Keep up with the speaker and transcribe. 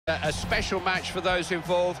a special match for those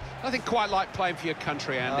involved. Nothing quite like playing for your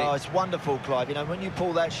country, Andy. Oh, it's wonderful, Clive. You know, when you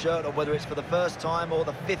pull that shirt on, whether it's for the first time or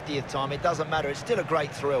the 50th time, it doesn't matter. It's still a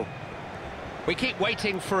great thrill. We keep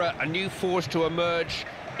waiting for a new force to emerge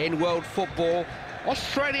in world football.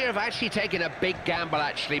 Australia have actually taken a big gamble,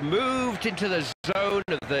 moved into the zone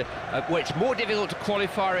of where it's more difficult to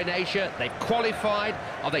qualify in Asia. They've qualified.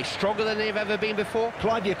 Are they stronger than they've ever been before?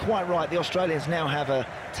 Clive, you're quite right. The Australians now have a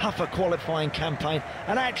tougher qualifying campaign,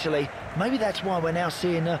 and actually, maybe that's why we're now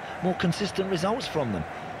seeing more consistent results from them.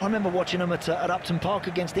 I remember watching them at Upton Park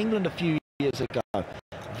against England a few years ago.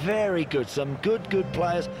 Very good, some good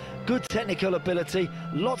players, good technical ability,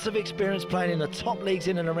 lots of experience playing in the top leagues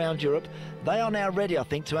in and around Europe. They are now ready, I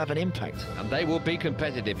think, to have an impact. And they will be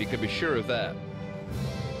competitive, you can be sure of that.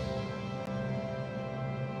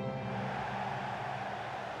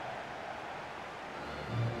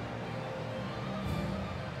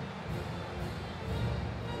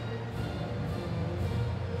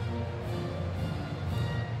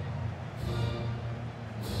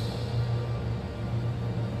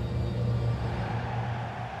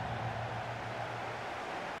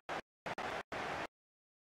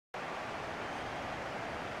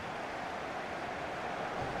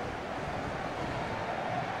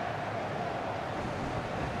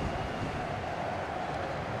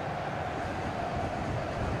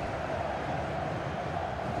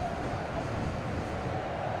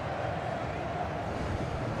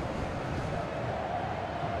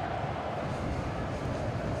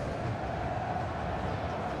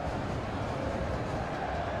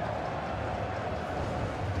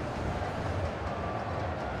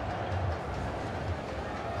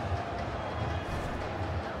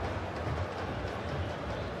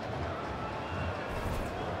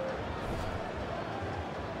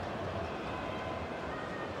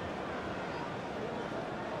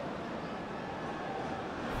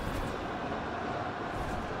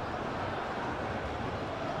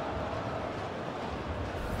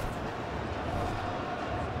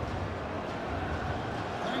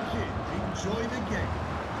 Enjoy the game.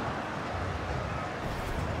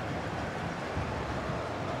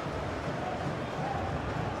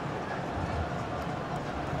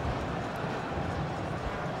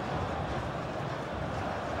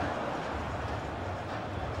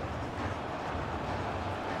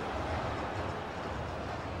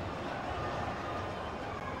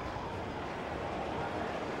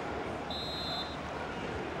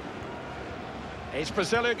 It's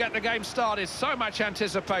Brazil who get the game started. So much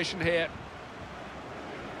anticipation here.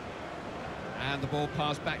 And the ball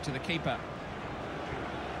passed back to the keeper.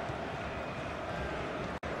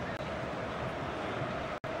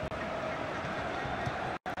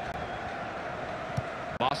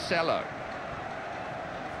 Marcelo.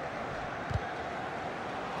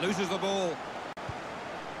 Loses the ball.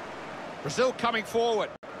 Brazil coming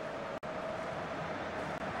forward.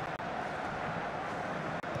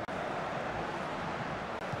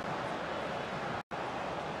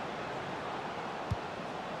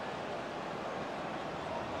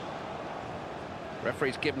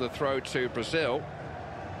 Referee's given the throw to Brazil.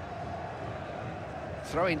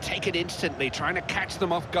 Throw-in taken instantly, trying to catch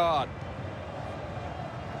them off guard.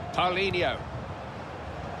 Paulinho.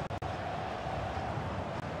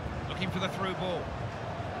 Looking for the through ball.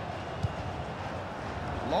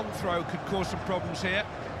 Long throw could cause some problems here.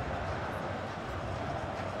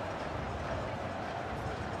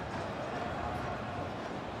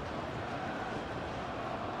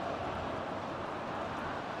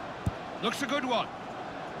 Looks a good one.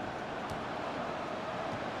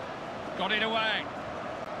 Got it away.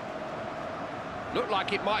 Looked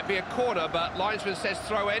like it might be a corner, but linesman says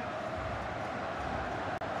throw in.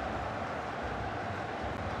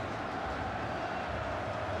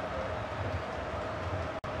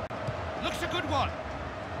 Looks a good one.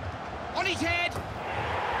 On his head.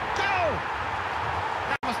 Goal!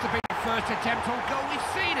 That must have been the first attempt on goal we've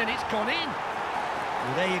seen, and it's gone in.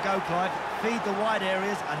 Well, there you go, Clive. Feed the wide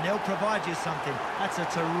areas and they'll provide you something. That's a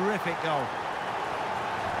terrific goal.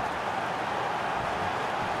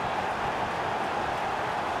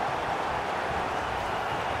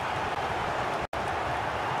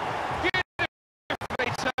 Beautifully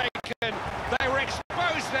taken. They were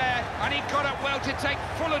exposed there, and he got it well to take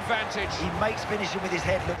full advantage. He makes finishing with his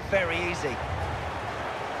head look very easy.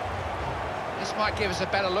 This might give us a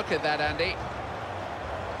better look at that, Andy.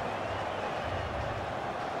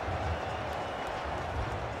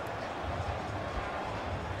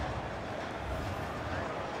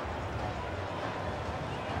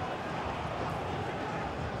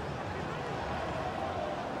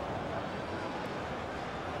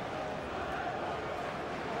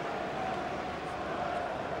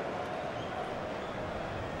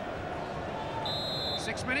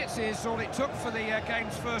 6 minutes is all it took for the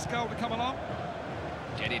game's first goal to come along.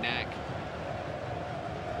 Jedinak.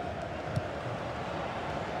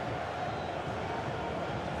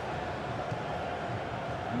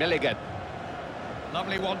 Milligan.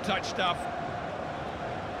 Lovely one-touch stuff.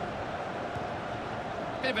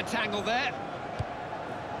 Bit of a tangle there.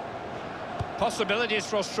 Possibilities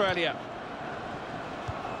for Australia.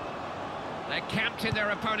 They're camped in their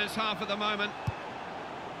opponent's half at the moment.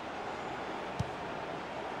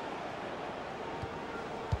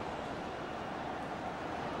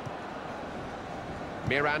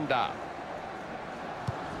 Miranda.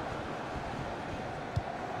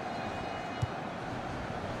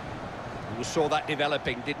 We saw that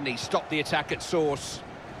developing, didn't he? Stopped the attack at source.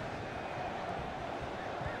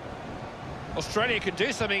 Australia can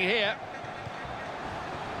do something here.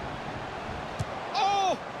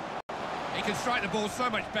 Oh! He can strike the ball so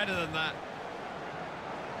much better than that.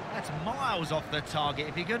 That's miles off the target.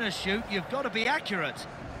 If you're going to shoot, you've got to be accurate.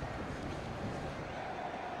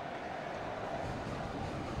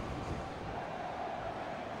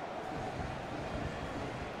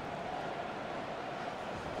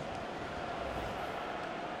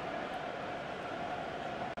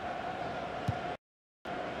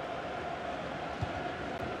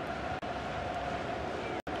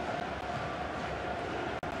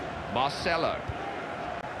 Marcelo.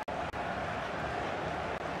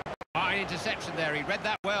 An interception there, he read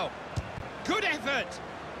that well. Good effort!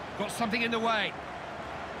 Got something in the way.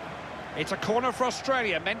 It's a corner for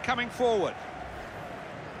Australia, men coming forward.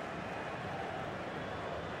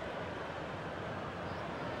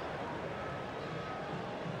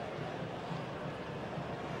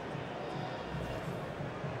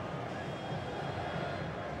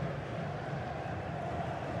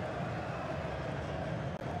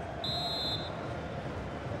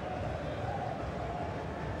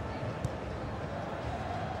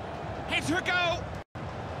 Here's her goal!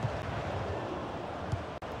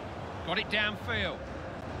 Got it downfield.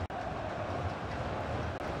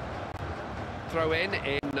 Throw in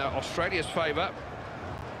Australia's favour.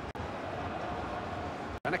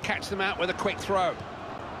 And to catch them out with a quick throw.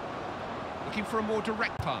 Looking for a more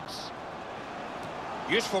direct pass.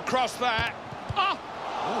 Useful cross there. Oh!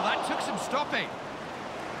 Oh, that took some stopping.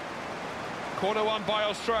 Corner one by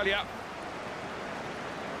Australia.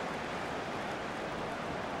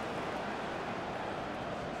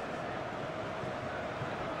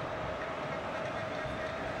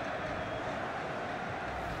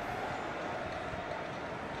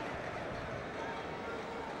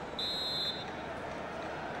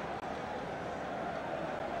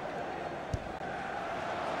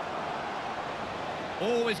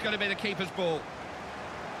 Always going to be the keeper's ball.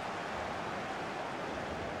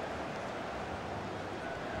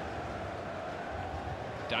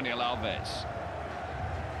 Daniel Alves.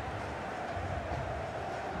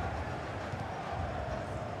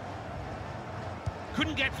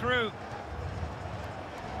 Couldn't get through.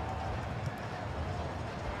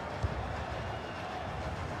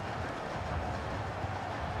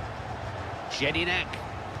 Jedinak.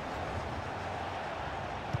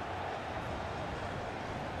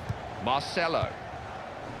 Marcelo.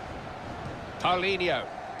 Paulinho.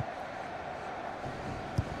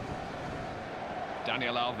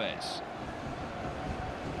 Daniel Alves.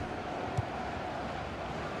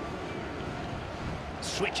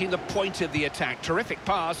 Switching the point of the attack. Terrific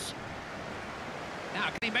pass. Now,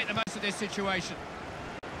 can he make the most of this situation?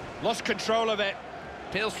 Lost control of it.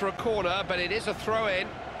 Appeals for a corner, but it is a throw-in.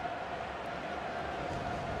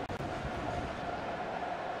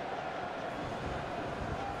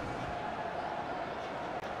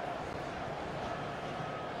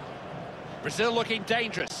 Brazil looking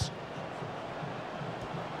dangerous.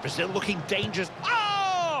 Brazil looking dangerous.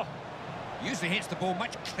 Oh! Usually hits the ball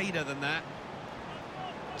much cleaner than that.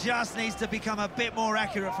 Just needs to become a bit more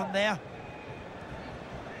accurate from there.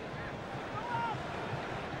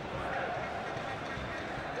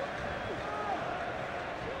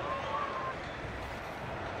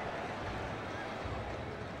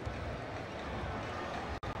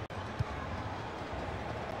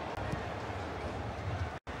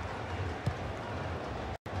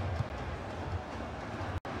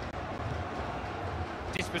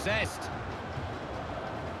 Dispossessed.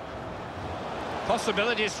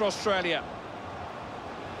 Possibilities for Australia.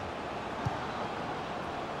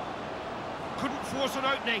 Couldn't force an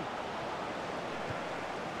opening.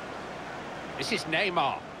 This is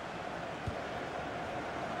Neymar.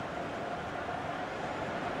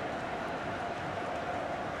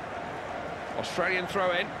 Australian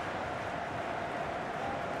throw-in.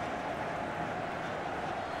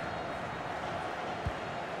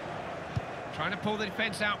 Trying to pull the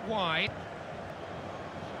defence out wide.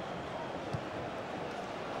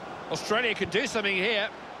 Australia can do something here.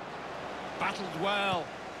 Battled well.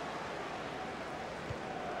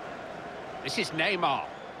 This is Neymar.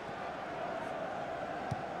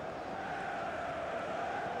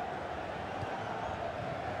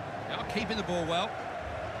 Now keeping the ball well.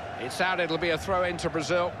 It's out, it'll be a throw-in to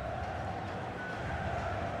Brazil.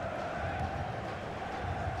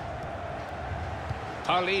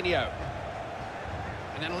 Paulinho.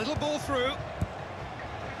 And then a little ball through.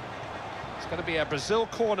 It's going to be a Brazil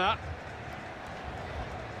corner.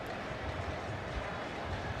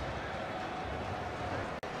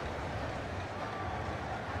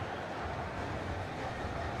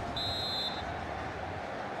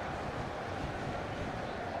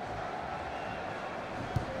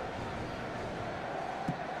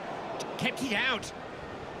 Kept it out.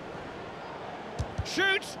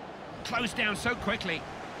 Shoots! Closed down so quickly.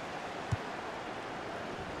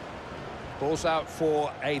 Ball's out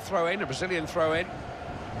for a throw-in, a Brazilian throw-in.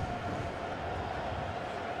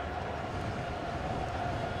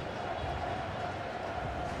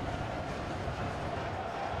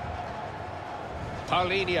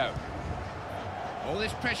 Paulinho. All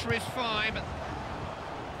this pressure is fine, but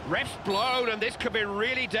Ref's blown, and this could be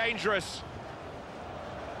really dangerous.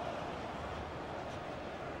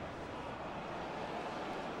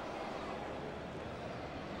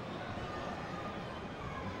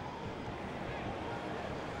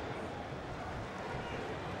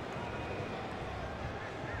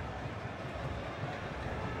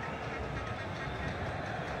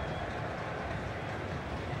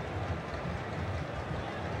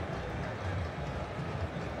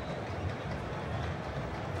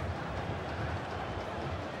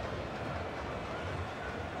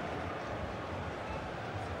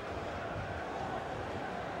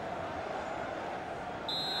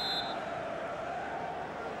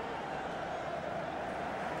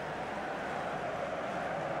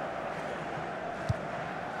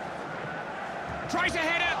 tries a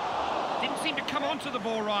header. Didn't seem to come onto the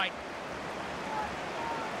ball right.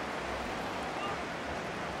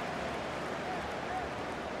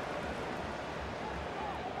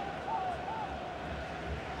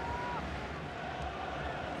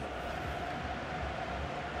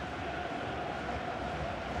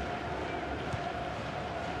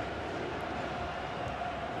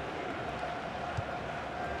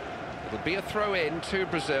 It would be a throw-in to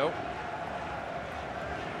Brazil.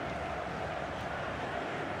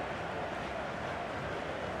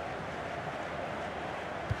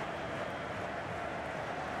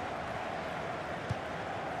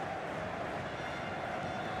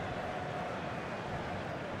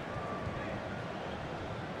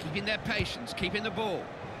 Keeping their patience, keeping the ball.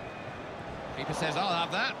 Keeper says, I'll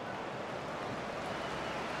have that.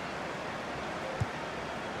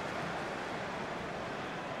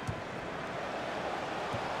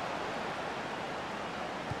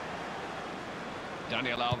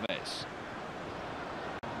 Daniel Alves.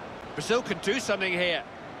 Brazil could do something here.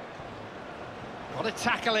 Got a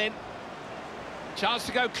tackle in. Chance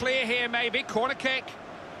to go clear here, maybe. Corner kick.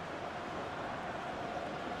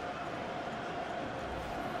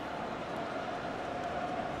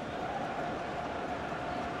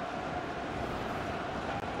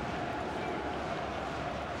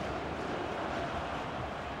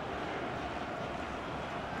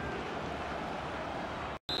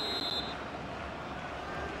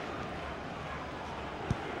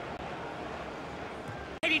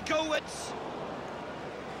 Headed goalwards.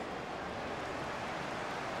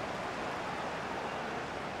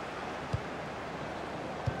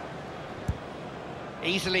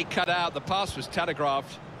 Easily cut out. The pass was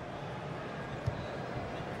telegraphed.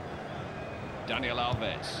 Daniel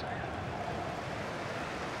Alves.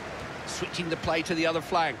 Switching the play to the other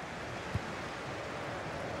flank.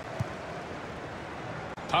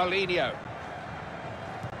 Paulinho.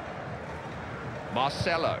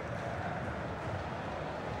 Marcelo.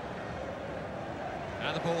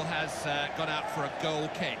 And the ball has gone out for a goal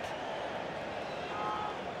kick.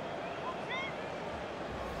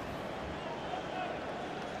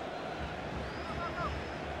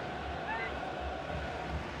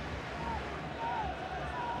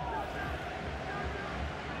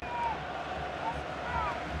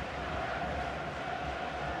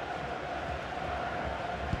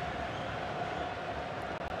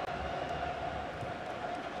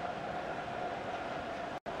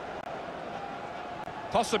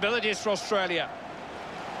 Possibilities for Australia.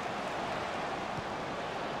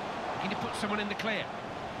 Can you put someone in the clear?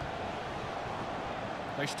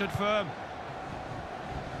 They stood firm.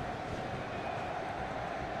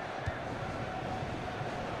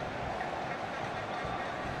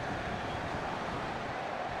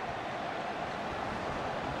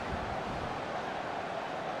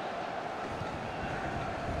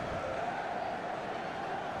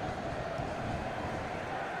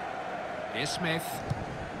 Here's Smith.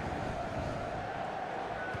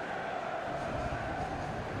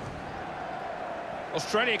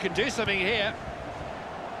 Australia can do something here.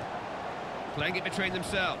 Playing it between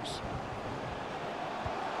themselves.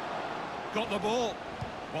 Got the ball.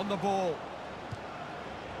 Won the ball.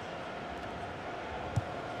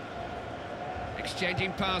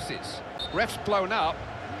 Exchanging passes. Ref's blown up.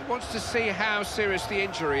 He wants to see how serious the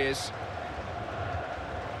injury is.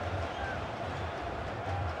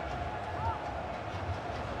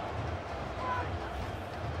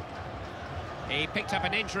 He picked up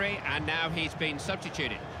an injury and now he's been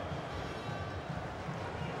substituted.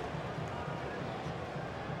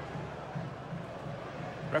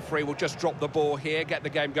 Referee will just drop the ball here, get the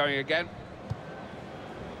game going again.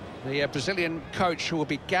 The Brazilian coach who will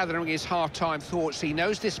be gathering his half-time thoughts. He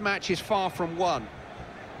knows this match is far from won.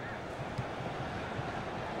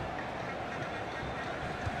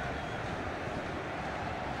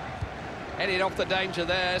 Headed off the danger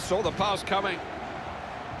there, saw the pass coming.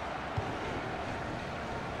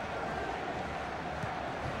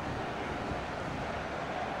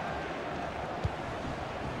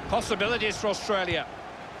 Possibilities for Australia.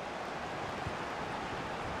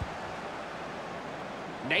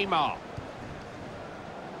 Neymar.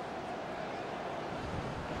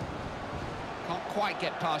 Can't quite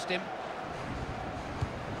get past him.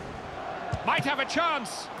 Might have a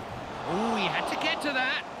chance. Oh, he had to get to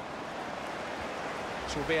that.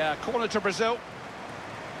 This will be a corner to Brazil.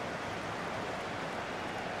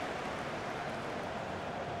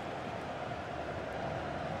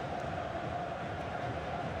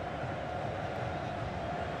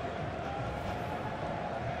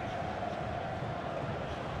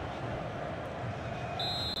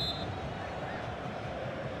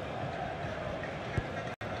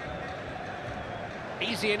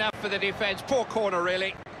 Easy enough for the defence. Poor corner,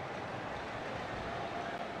 really.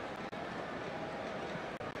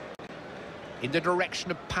 In the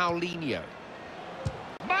direction of Paulinho.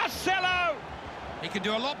 Marcelo! He can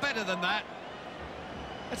do a lot better than that.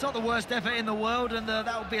 It's not the worst effort in the world, and that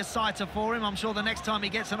will be a sighter for him. I'm sure the next time he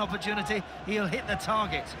gets an opportunity, he'll hit the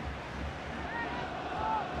target.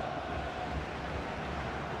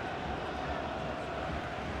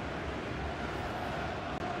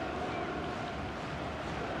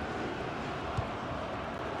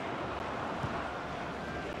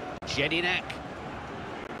 Jedinak.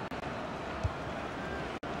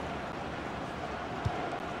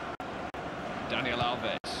 Daniel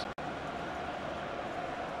Alves.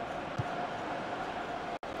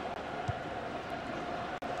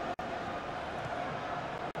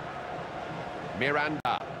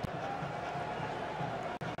 Miranda.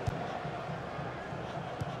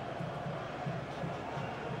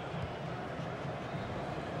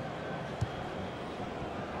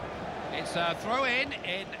 It's a throw-in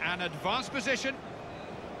an advanced position.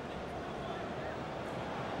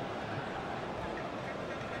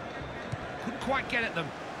 Couldn't quite get at them.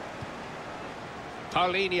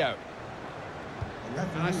 Paulinho.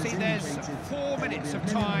 And I see there's 4 minutes of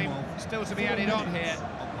time still to be added on here.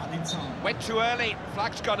 Went too early,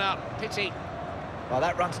 flag's gone up, pity. Well,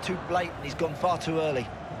 that run's too blatant, he's gone far too early.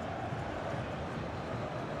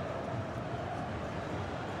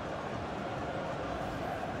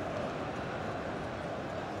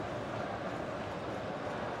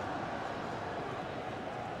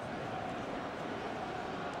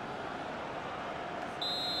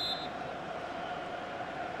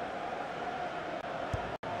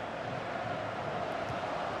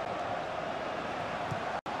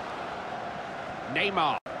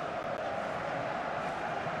 Neymar.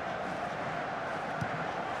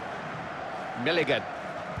 Milligan.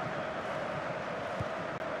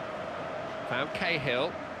 Found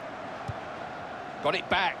Cahill. Got it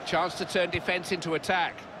back. Chance to turn defence into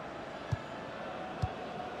attack.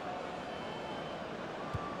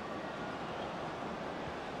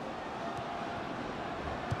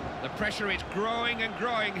 The pressure is growing and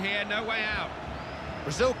growing here. No way out.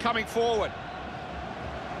 Brazil coming forward.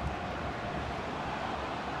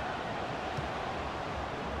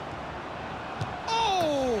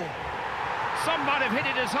 Some might have hit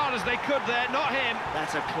it as hard as they could there, not him.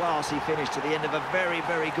 That's a classy finish to the end of a very,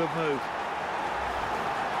 very good move.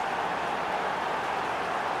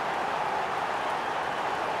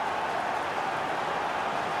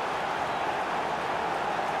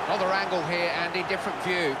 Another angle here, Andy, different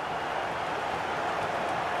view.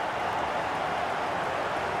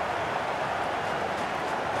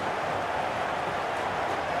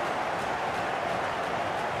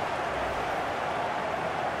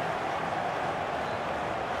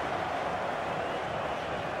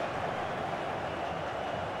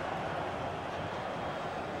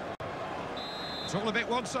 It's all a bit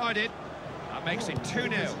one-sided. That makes it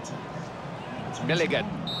 2-0. Milligan.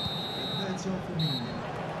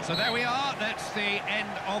 So there we are. That's the end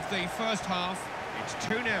of the first half. It's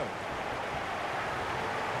 2-0.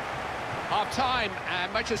 Half-time,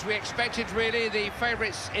 and much as we expected, really, the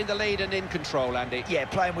favourites in the lead and in control, Andy. Yeah,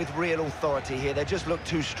 playing with real authority here. They just look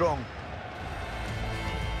too strong.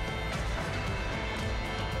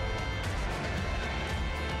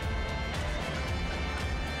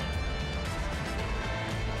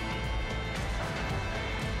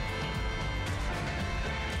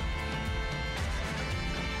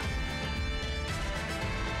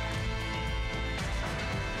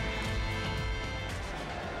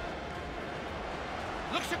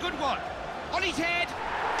 Looks a good one. On his head.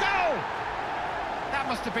 Goal! That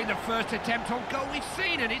must have been the first attempt on goal we've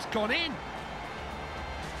seen, and it's gone in.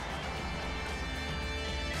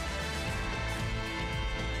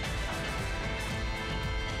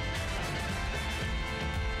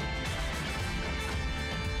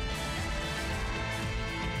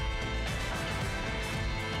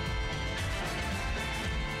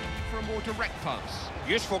 For a more direct pass.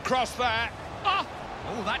 Useful cross there. Oh,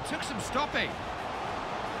 that took some stopping.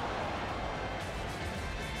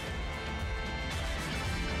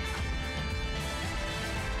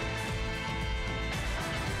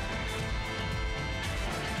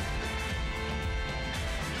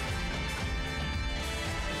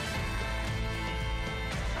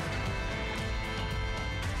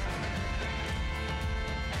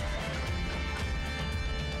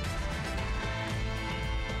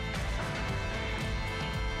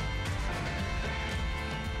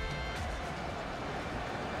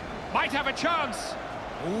 Might have a chance.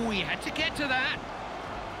 Oh, he had to get to that.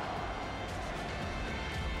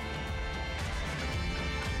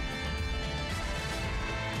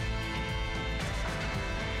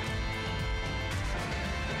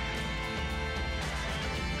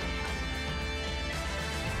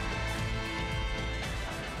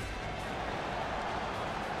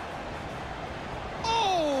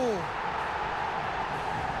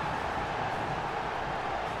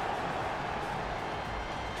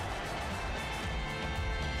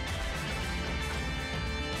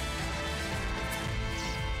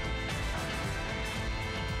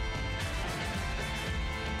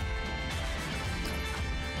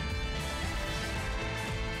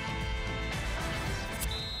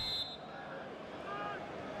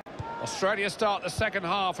 Australia start the second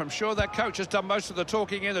half. I'm sure their coach has done most of the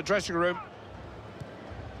talking in the dressing room.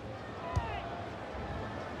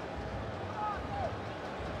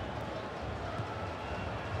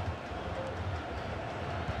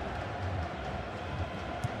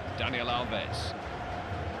 Daniel Alves.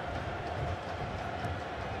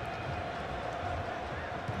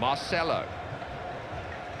 Marcelo.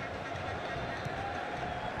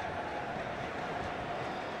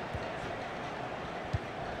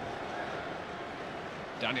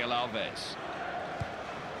 Daniel Alves.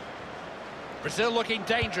 Brazil looking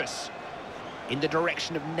dangerous. In the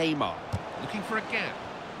direction of Neymar. Looking for a gap.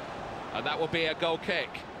 And that will be a goal kick.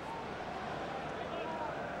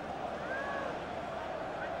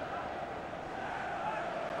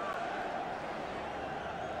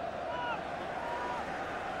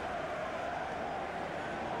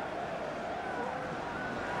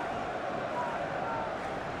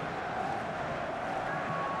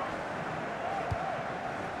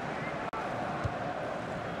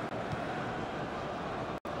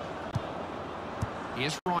 He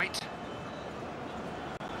is right.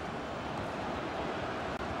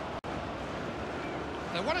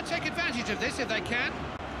 They want to take advantage of this if they can.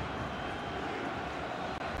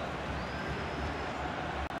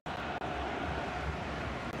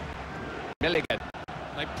 Milligan.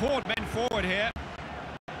 They poured men forward here.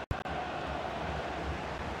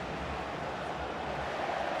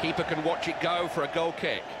 Keeper can watch it go for a goal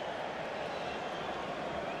kick.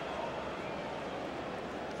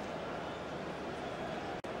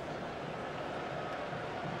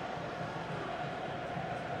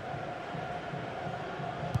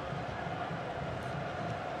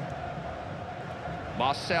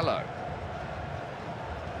 Marcelo.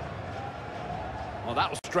 Well,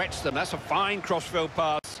 that'll stretch them. That's a fine crossfield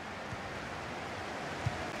pass.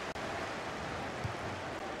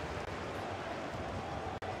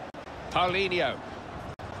 Paulinho.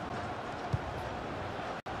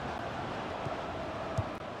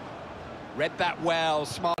 Read that well.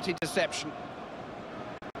 Smart interception.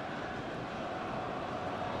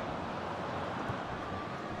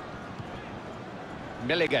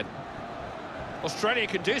 Milligan. Australia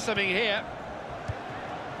can do something here.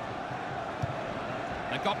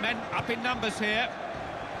 They've got men up in numbers here.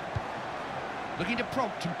 Looking to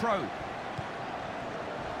prompt and probe.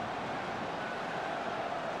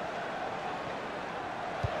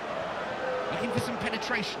 looking for some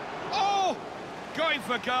penetration. Oh! Going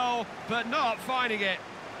for goal, but not finding it.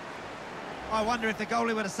 I wonder if the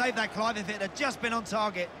goalie would have saved that, Clive, if it had just been on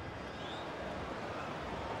target.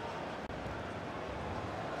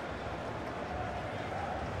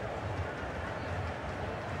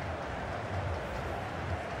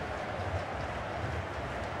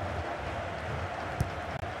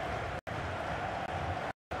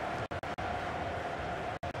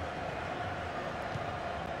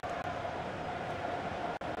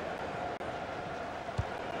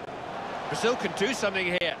 Brazil can do something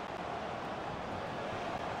here.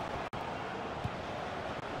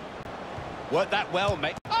 Worked that well,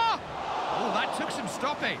 mate. Ah! Oh, that took some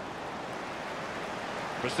stopping.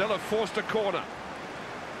 Brazil have forced a corner.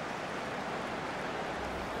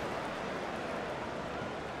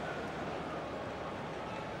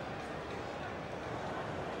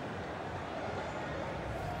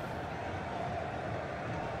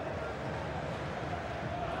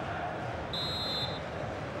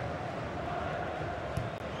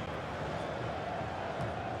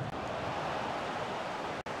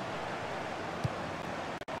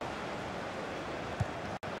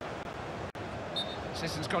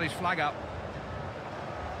 Assistant's got his flag up.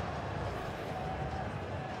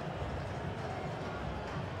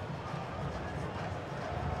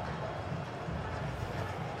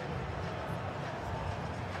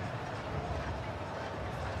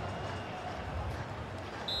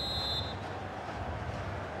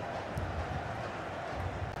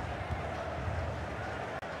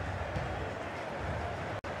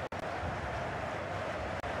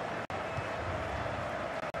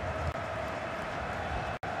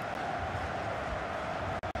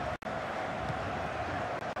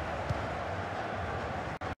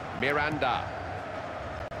 Miranda.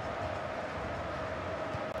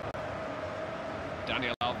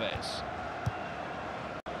 Daniel Alves.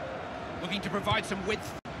 Looking to provide some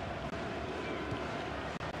width.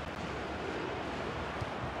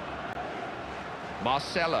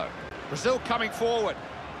 Marcelo. Brazil coming forward.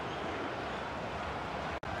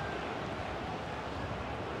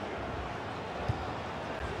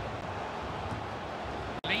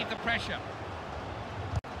 Leave the pressure.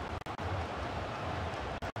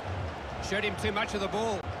 Showed him too much of the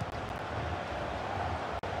ball.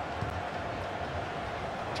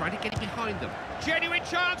 Trying to get it behind them. Genuine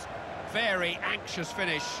chance. Very anxious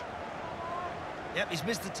finish. Yep, he's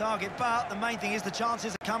missed the target, but the main thing is the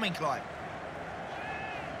chances are coming, Clive.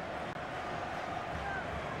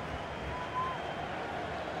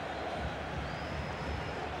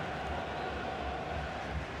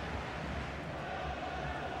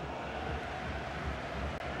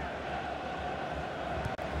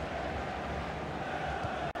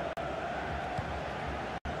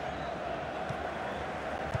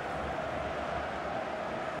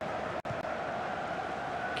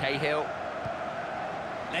 Cahill.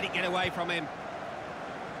 Let it get away from him.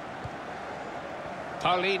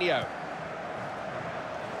 Paulinho.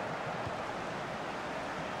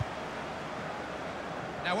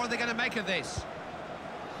 Now what are they going to make of this?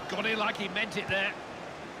 Got it like he meant it there.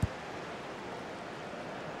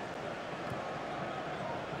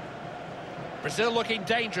 Brazil looking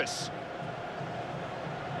dangerous.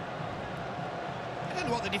 I don't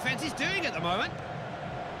know what the defence is doing at the moment.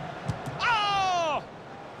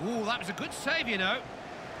 Ooh, that was a good save, you know.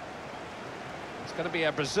 It's going to be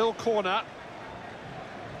a Brazil corner.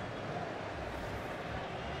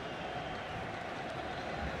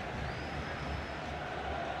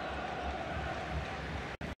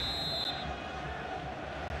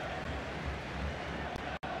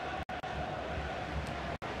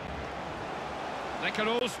 They can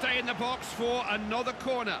all stay in the box for another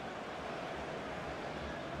corner.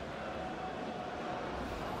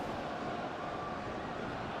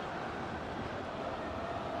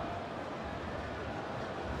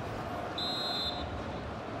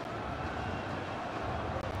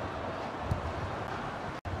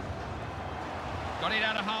 Got it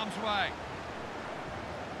out of harm's way.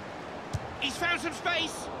 He's found some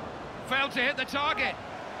space. Failed to hit the target.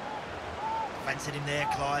 Fancied him there,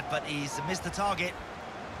 Clive, but he's missed the target.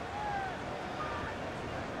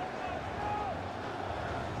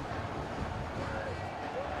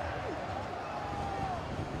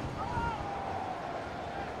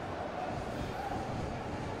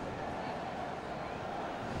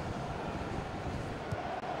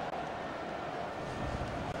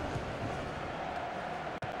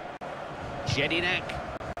 Jedinak.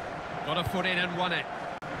 Got a foot in and won it.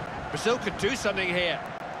 Brazil could do something here.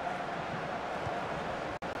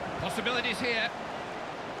 Possibilities here.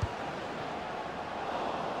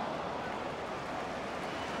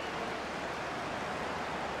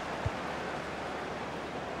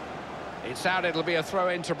 It's out, it'll be a throw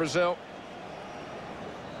in to Brazil.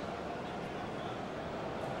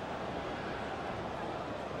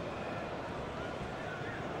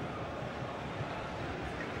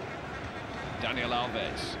 Daniel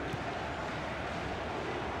Alves.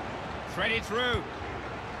 Threaded through.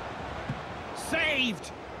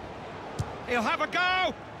 Saved! He'll have a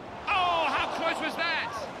go! Oh, how close was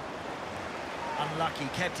that? Unlucky,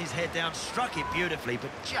 kept his head down, struck it beautifully, but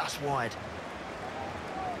just wide.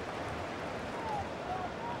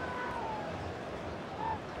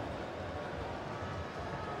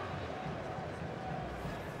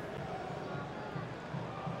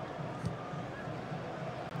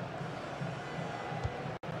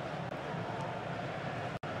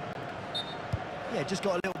 Yeah, just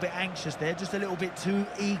got a little bit anxious there, just a little bit too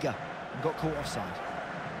eager, and got caught offside.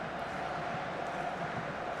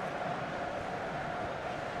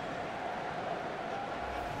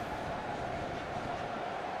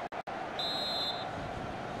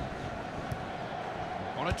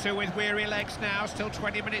 On a two with weary legs now, still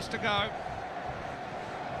 20 minutes to go.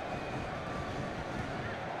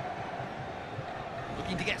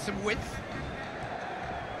 Looking to get some width.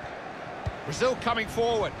 Brazil coming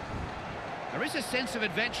forward. There is a sense of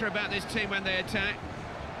adventure about this team when they attack.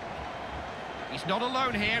 He's not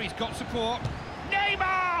alone here, he's got support.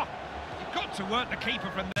 Neymar! You've got to work the keeper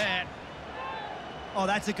from there. Oh,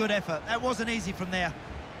 that's a good effort. That wasn't easy from there.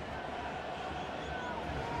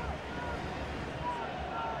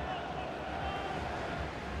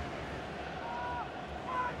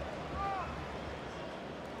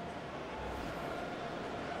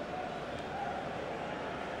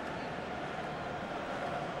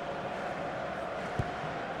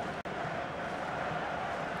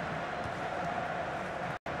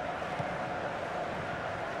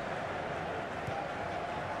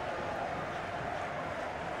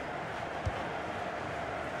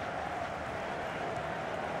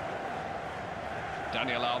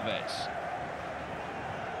 Daniel Alves.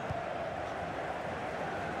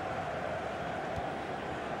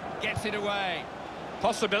 Gets it away.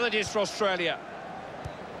 Possibilities for Australia.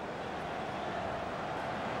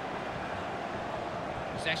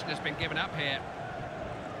 Possession has been given up here.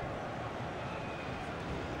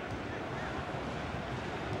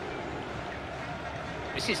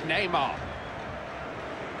 This is Neymar.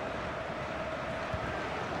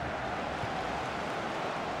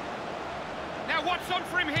 Now what's on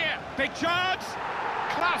for him here? Big chance!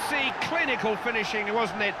 Classy, clinical finishing,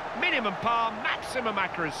 wasn't it? Minimum power, maximum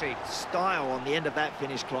accuracy. Style on the end of that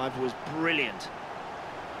finish, Clive, was brilliant.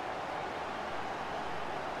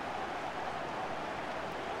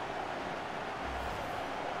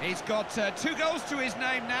 He's got 2 goals to his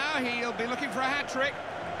name now. He'll be looking for a hat-trick.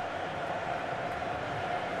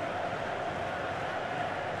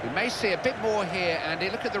 We may see a bit more here, Andy.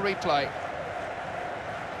 Look at the replay.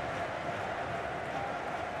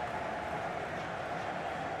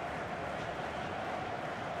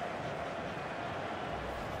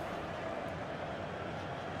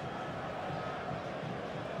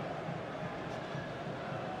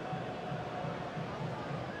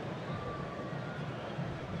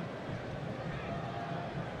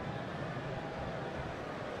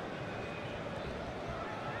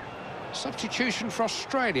 Substitution for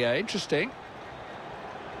Australia, interesting.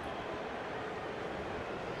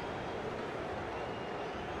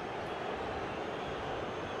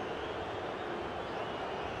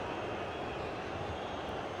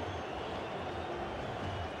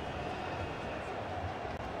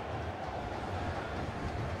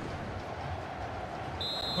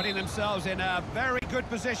 Putting themselves in a very good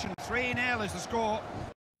position. 3-0 is the score.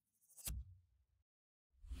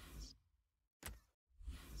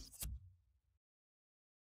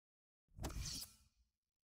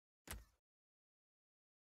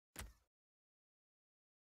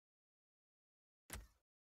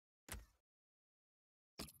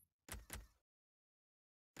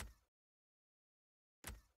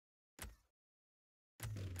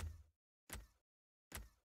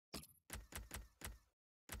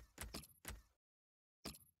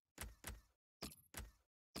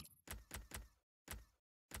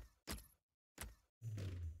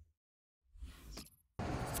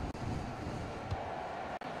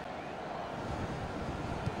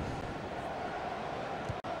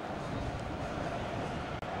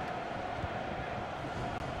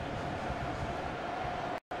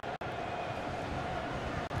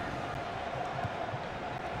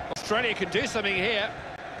 Australia can do something here.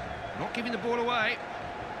 Not giving the ball away.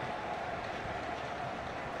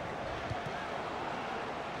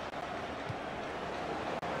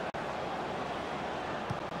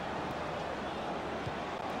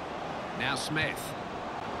 Now Smith.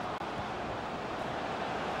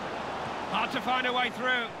 got to find a way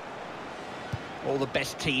through. All the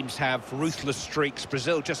best teams have ruthless streaks.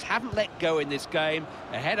 Brazil just haven't let go in this game.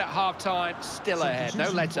 Ahead at half-time, still ahead, no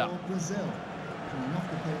let-up. Brazil, coming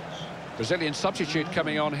off the pitch. Brazilian substitute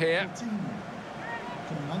coming on here. 14,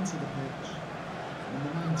 coming onto the pitch,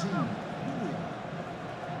 number 19, William.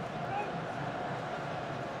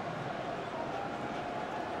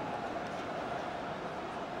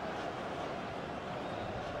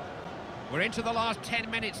 We're into the last 10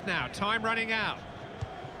 minutes now, time running out.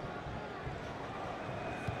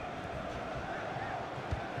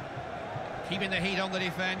 Keeping the heat on the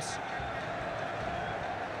defence.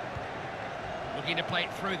 Looking to play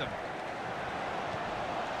it through them.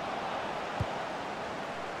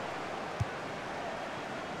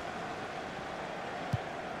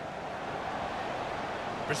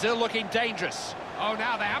 Brazil looking dangerous. Oh,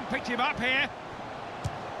 now they haven't picked him up here.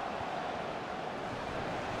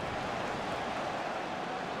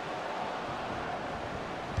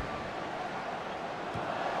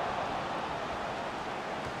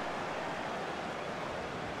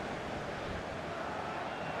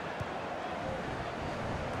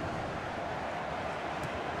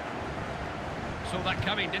 Saw that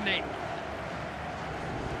coming, didn't he?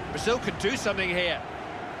 Brazil could do something here.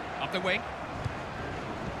 Up the wing.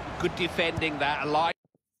 Good defending that, alive.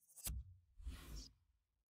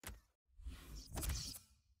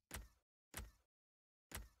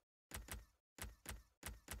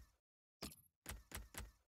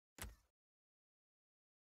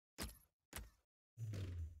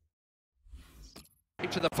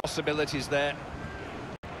 To the possibilities there.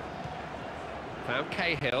 Found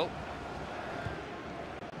Cahill.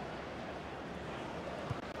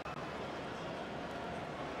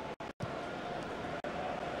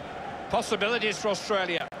 Possibilities for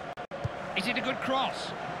Australia. Is it a good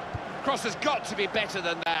cross? Cross has got to be better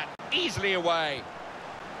than that. Easily away.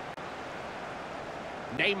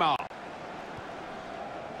 Neymar.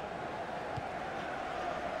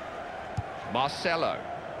 Marcelo.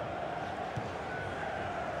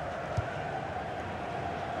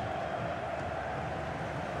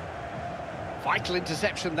 Vital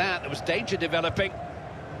interception there was danger developing.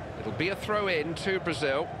 It'll be a throw-in to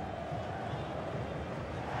Brazil.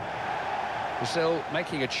 Brazil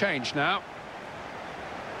making a change now.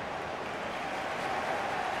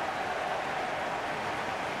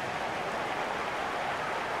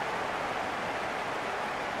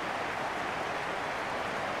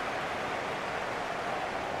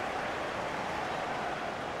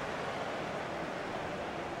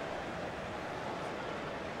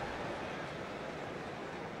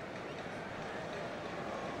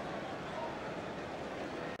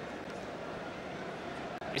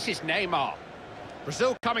 This is Neymar.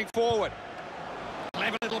 Brazil coming forward.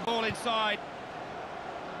 Clever little ball inside.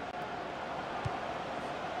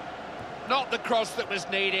 Not the cross that was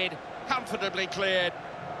needed. Comfortably cleared.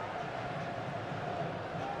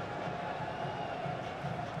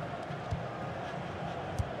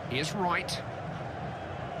 He is right.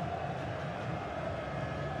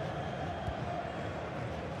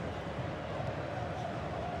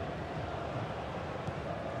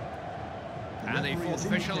 And the fourth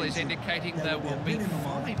official is indicating there will be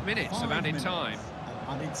 5 minutes of added time.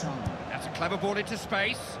 That's a clever ball into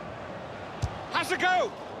space. Has a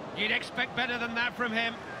go! You'd expect better than that from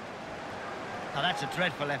him. Now that's a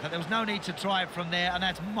dreadful effort. There was no need to try it from there, and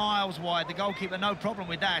that's miles wide. The goalkeeper, no problem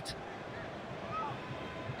with that.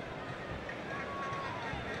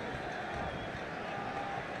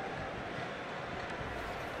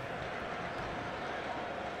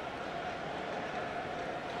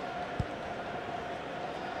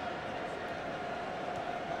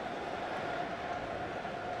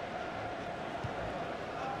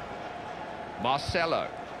 Marcelo.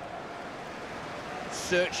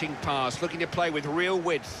 Searching pass, looking to play with real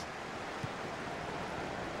width.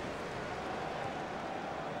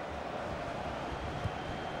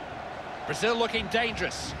 Brazil looking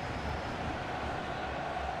dangerous.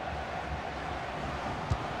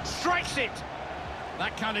 Strikes it!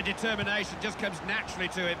 That kind of determination just comes naturally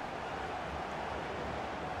to him.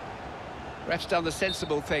 Ref's done the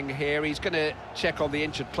sensible thing here. He's going to check on the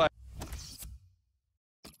injured player.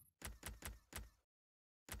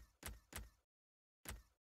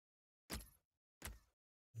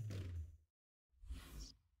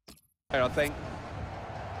 I think.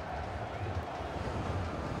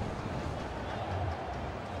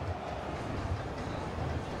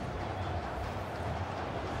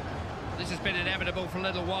 This has been inevitable for a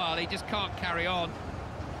little while. He just can't carry on.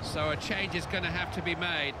 So a change is going to have to be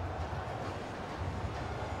made.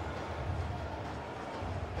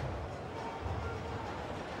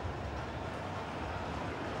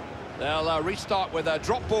 They'll restart with a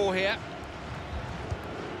drop ball here.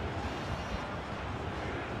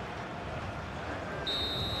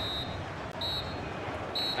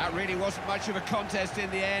 That really wasn't much of a contest in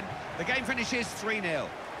the end. The game finishes 3-0.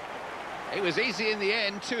 It was easy in the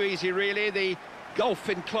end, too easy really. The gulf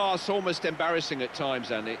in class almost embarrassing at times,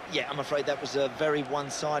 Andy. Yeah, I'm afraid that was very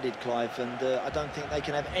one-sided, Clive, and I don't think they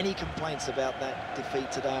can have any complaints about that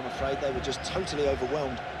defeat today, I'm afraid. They were just totally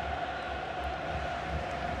overwhelmed.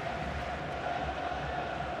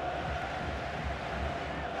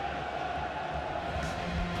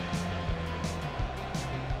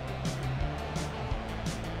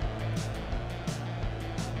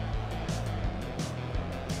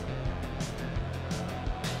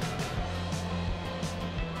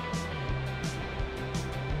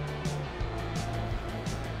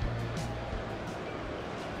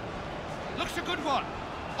 Looks a good one.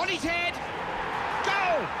 On his head.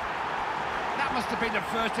 Goal! That must have been the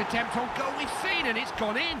first attempt on goal we've seen, and it's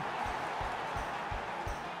gone in.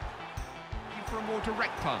 Looking for a more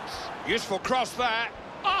direct pass. Useful cross there.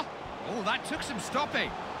 Oh! Oh, that took some stopping.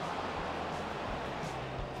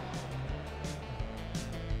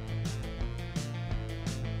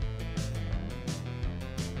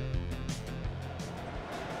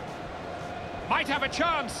 Might have a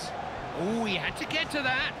chance. Oh, he had to get to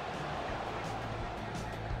that.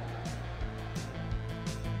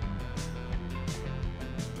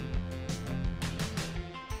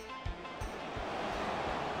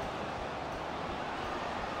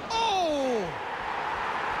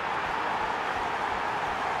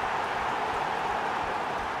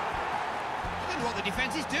 What the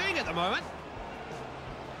defence is doing at the moment.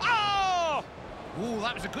 Oh! Oh,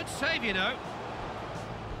 that was a good save, you know.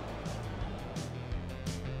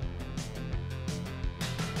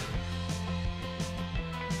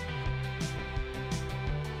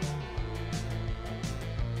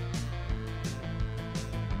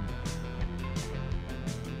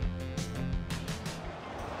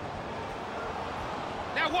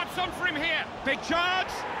 Now what's on for him here? Big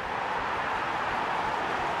chance!